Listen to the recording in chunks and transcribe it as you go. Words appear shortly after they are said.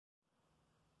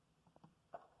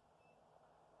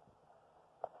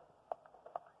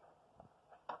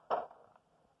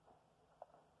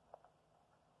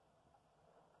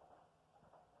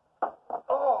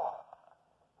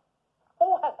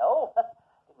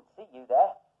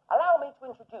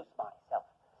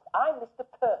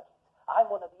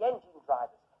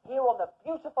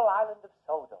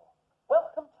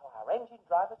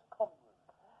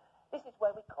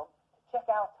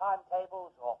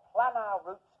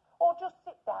or just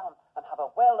sit down and have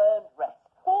a well-earned rest.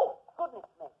 Oh, goodness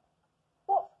me.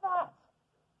 What's that?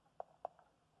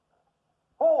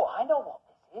 Oh, I know what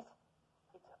this is.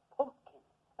 It's a pumpkin.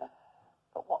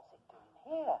 But what's it doing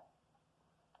here?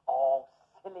 Oh,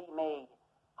 silly me.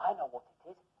 I know what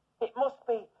it is. It must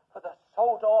be for the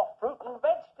Sodor Fruit and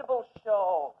Vegetable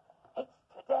Show. It's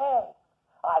today.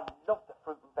 I love the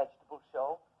Fruit and Vegetable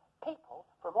Show. People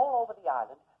from all over the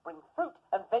island bring fruit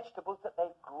and vegetables that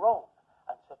they've grown,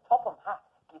 and Sir Topham Hatt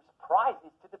gives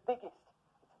prizes to the biggest.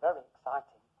 It's very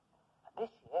exciting. And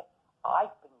this year,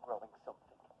 I've been growing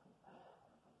something.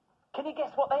 Can you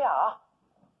guess what they are?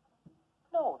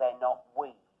 No, they're not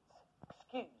weeds.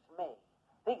 Excuse me.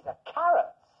 These are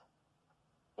carrots.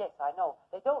 Yes, I know.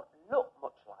 They don't look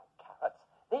much like carrots.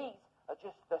 These are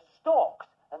just the stalks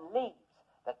and leaves.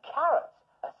 The carrots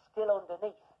are still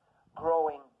underneath,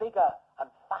 growing bigger and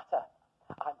fatter.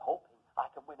 I'm hoping I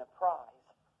can win a prize.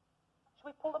 Shall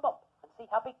we pull them up and see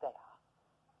how big they are?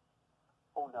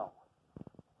 Oh, no.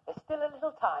 There's still a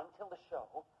little time till the show.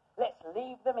 Let's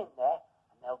leave them in there,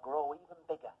 and they'll grow even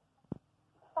bigger.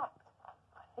 In fact,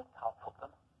 I think I'll put them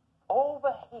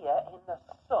over here in the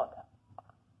sun.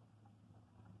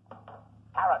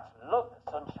 Carrots love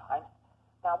the sunshine.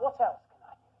 Now, what else can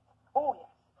I give it? Oh,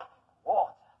 yes,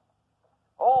 water.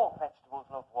 All vegetables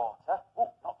love water.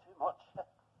 Oh, not too much.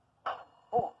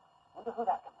 Oh, wonder who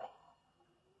that can be.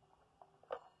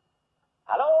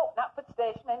 Hello, Knapford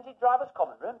Station, Engine Driver's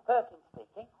Common Room. Perkins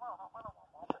speaking.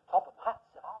 Top of hat,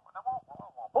 sir.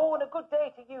 Oh, and a good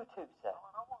day to you too, sir.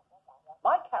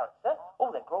 My carrots, sir?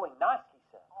 Oh, they're growing nicely,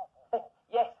 sir.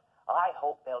 Yes, I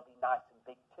hope they'll be nice and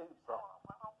big too, sir.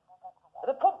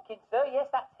 The pumpkin, sir? Yes,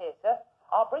 that's here, sir.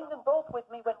 I'll bring them both with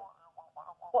me when...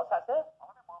 What's that, sir?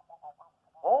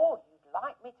 Oh, you'd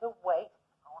like me to wait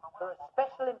for a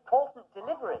special important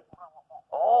delivery?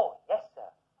 Oh, yes, sir.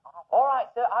 All right,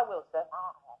 sir, I will, sir.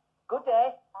 Good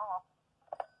day.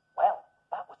 Well,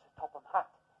 that was Sir Topham Hatt.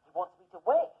 He wants me to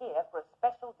wait here for a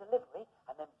special delivery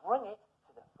and then bring it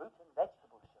to the Fruit and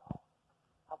Vegetable Show.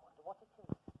 I wonder what it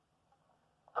is.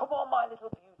 Come on, my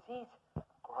little beauties.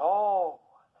 Grow.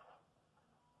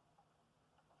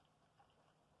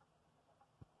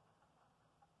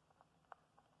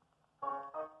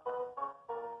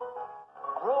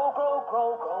 Grow, grow,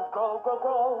 grow, grow, grow, grow,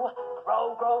 grow.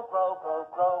 Grow, grow, grow, grow,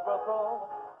 grow, grow, grow.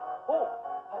 Oh,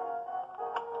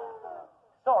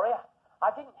 sorry, I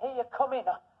didn't hear you come in.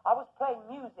 I was playing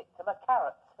music to my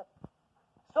carrots.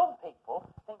 Some people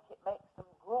think it makes them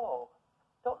grow.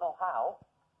 Don't know how.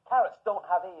 Carrots don't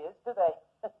have ears, do they?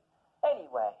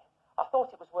 Anyway, I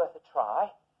thought it was worth a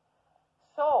try.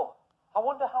 So, I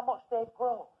wonder how much they've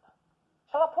grown.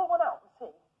 Shall I pull one out and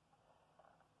see?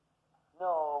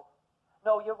 No,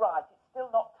 you're right. It's still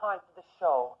not time for the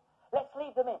show. Let's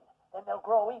leave them in. Then they'll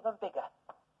grow even bigger.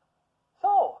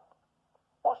 So,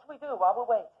 what should we do while we're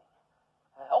waiting?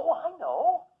 Oh, I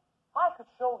know. I could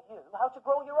show you how to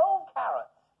grow your own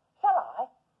carrots. Shall I?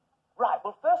 Right,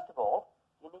 well, first of all,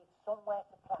 you need somewhere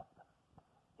to plant them.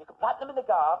 You can plant them in the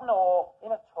garden or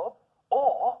in a tub,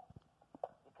 or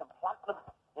you can plant them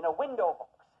in a window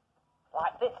box,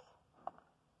 like this.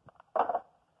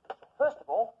 First of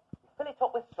all, you fill it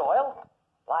up with soil,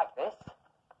 like this.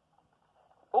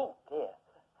 Oh, dear.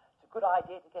 It's a good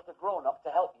idea to get a grown-up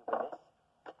to help you with this.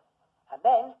 And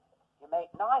then you make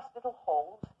nice little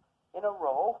holes in a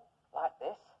row, like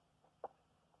this.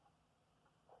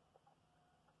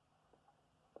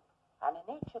 And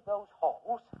in each of those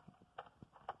holes,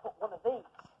 put one of these.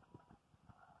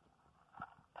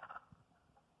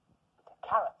 It's a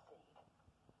carrot seed.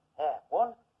 There,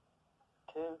 1,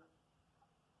 2,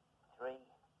 3,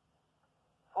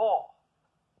 4.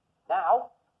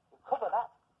 Now, you cover that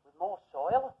with more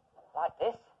soil, like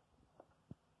this.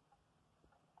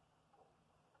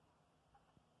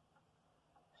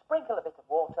 Sprinkle a bit of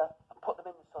water and put them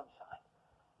in the sunshine.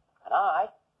 And I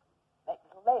make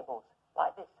little labels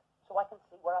like this so I can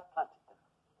see where I've planted them.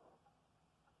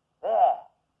 There.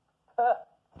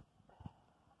 Perfect.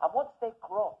 And once they've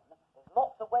grown, there's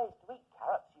lots of ways to eat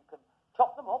carrots. You can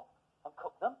chop them up and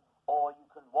cook them, or you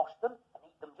can wash them and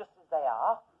eat them just as they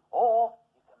are, or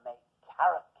you can make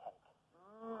carrot cake.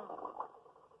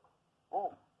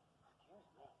 Oh, excuse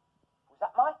me. Was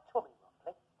that my tummy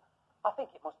rumbling? I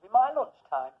think it must be my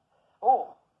lunchtime.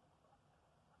 Oh.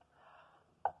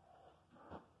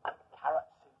 Carrot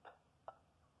soup.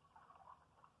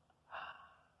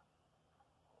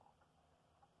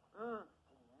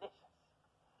 Delicious.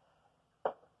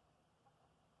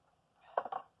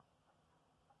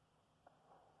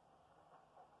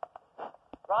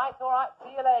 Right, all right.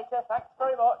 See you later. Thanks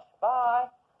very much. Bye.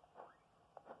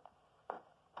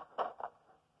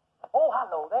 Oh,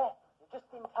 hello there. You're just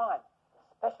in time.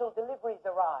 The special delivery's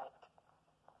arrived.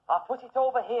 I'll put it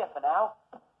over here for now.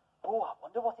 Oh, I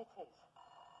wonder what it is.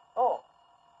 Oh.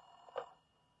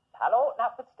 Hello,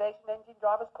 Knapford Station Engine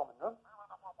Driver's Common Room.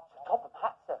 Sir Topham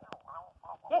Hatt, sir.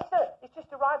 Yes, sir. It's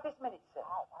just arrived this minute, sir.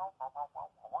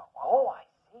 Oh, I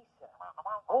see, sir.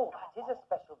 Oh, that is a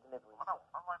special delivery, sir.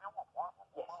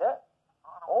 Yes, sir.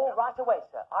 Oh, right away,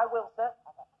 sir. I will, sir.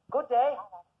 Good day.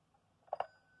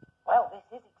 Well, this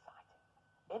is exciting.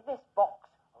 In this box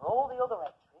are all the other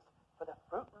entries for the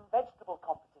fruit and vegetable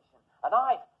competition, and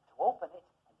I've to open it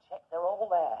and check they're all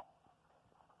there.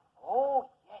 Oh,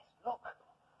 yes, look.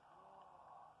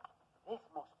 This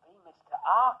must be Mr.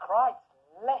 Arkwright's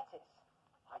lettuce.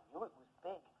 I knew it was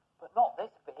big, but not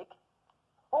this big.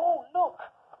 Oh, look.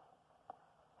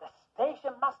 The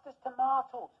Station Master's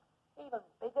tomatoes, even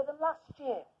bigger than last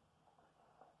year.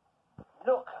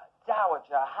 Look at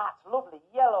Dowager Hatt's lovely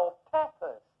yellow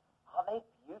peppers. Aren't they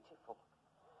beautiful?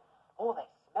 Oh, they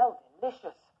smell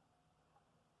delicious.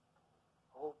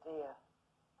 Oh, dear.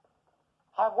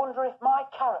 I wonder if my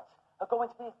carrots are going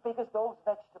to be as big as those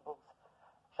vegetables.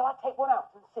 Shall I take one out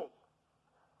and see?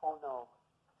 Oh, no.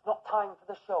 It's not time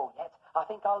for the show yet. I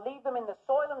think I'll leave them in the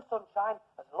soil and sunshine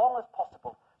as long as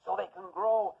possible so they can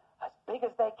grow as big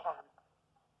as they can.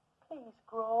 Please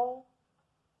grow.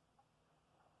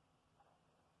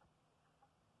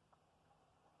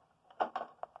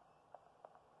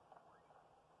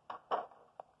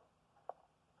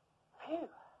 Phew.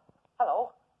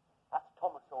 Hello. That's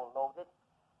Thomas all loaded.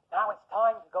 Now it's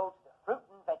time to go to the fruit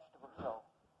and vegetable show.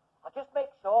 I'll just make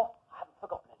sure I haven't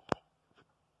forgotten anything.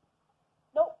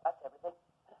 No, that's everything.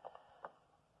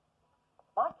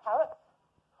 My carrots.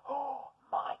 Oh,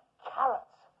 my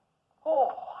carrots.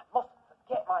 Oh, I mustn't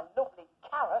forget my lovely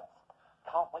carrots.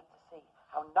 Can't wait to see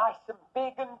how nice and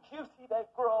big and juicy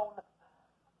they've grown.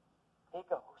 Here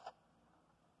goes.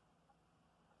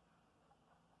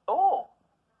 Oh.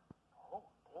 Oh,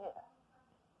 dear.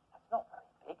 That's not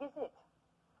very big, is it?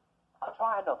 I'll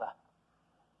try another.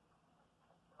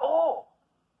 Oh!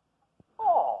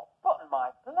 Oh, button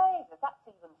my blazes. That's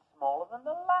even smaller than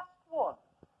the last one.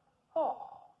 Oh,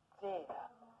 dear.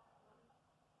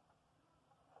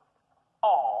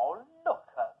 Oh, look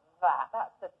at that.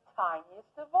 That's the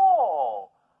tiniest of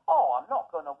all. Oh, I'm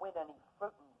not going to win any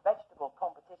fruit and vegetable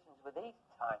competitions with these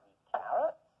tiny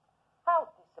carrots. How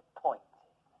disappointing.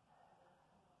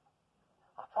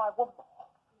 I'll try one more.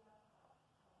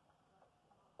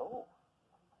 Oh.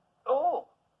 Oh!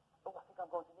 Oh, I think I'm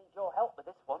going to need your help with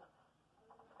this one.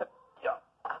 Yeah,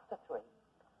 after 3.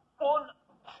 1,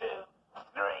 2,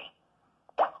 3.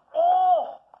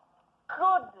 Oh!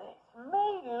 Goodness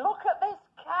me, look at this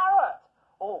carrot!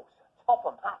 Oh, Sir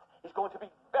Topham Hatt is going to be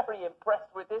very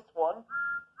impressed with this one.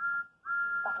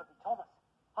 That'll be Thomas.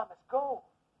 I must go.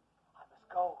 I must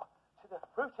go to the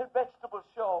fruit and vegetable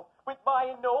show with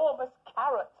my enormous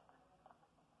carrot.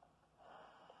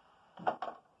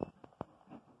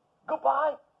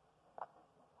 Goodbye.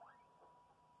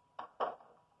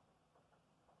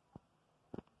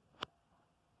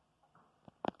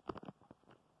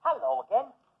 Hello again.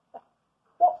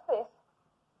 What's this?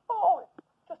 Oh, it's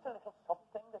just a little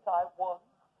something that I won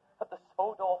at the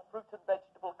Sodor Fruit and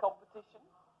Vegetable Competition.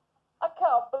 I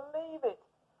can't believe it.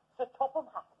 Sir Topham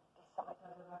Hatt decided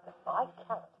that my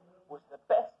carrot was the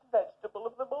best vegetable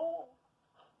of them all.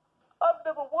 I've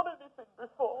never won anything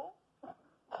before.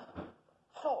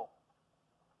 So,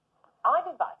 I've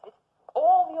invited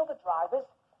all the other drivers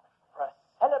for a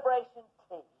celebration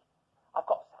tea. I've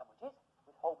got sandwiches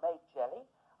with homemade jelly.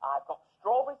 I've got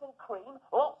strawberries and cream,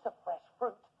 lots of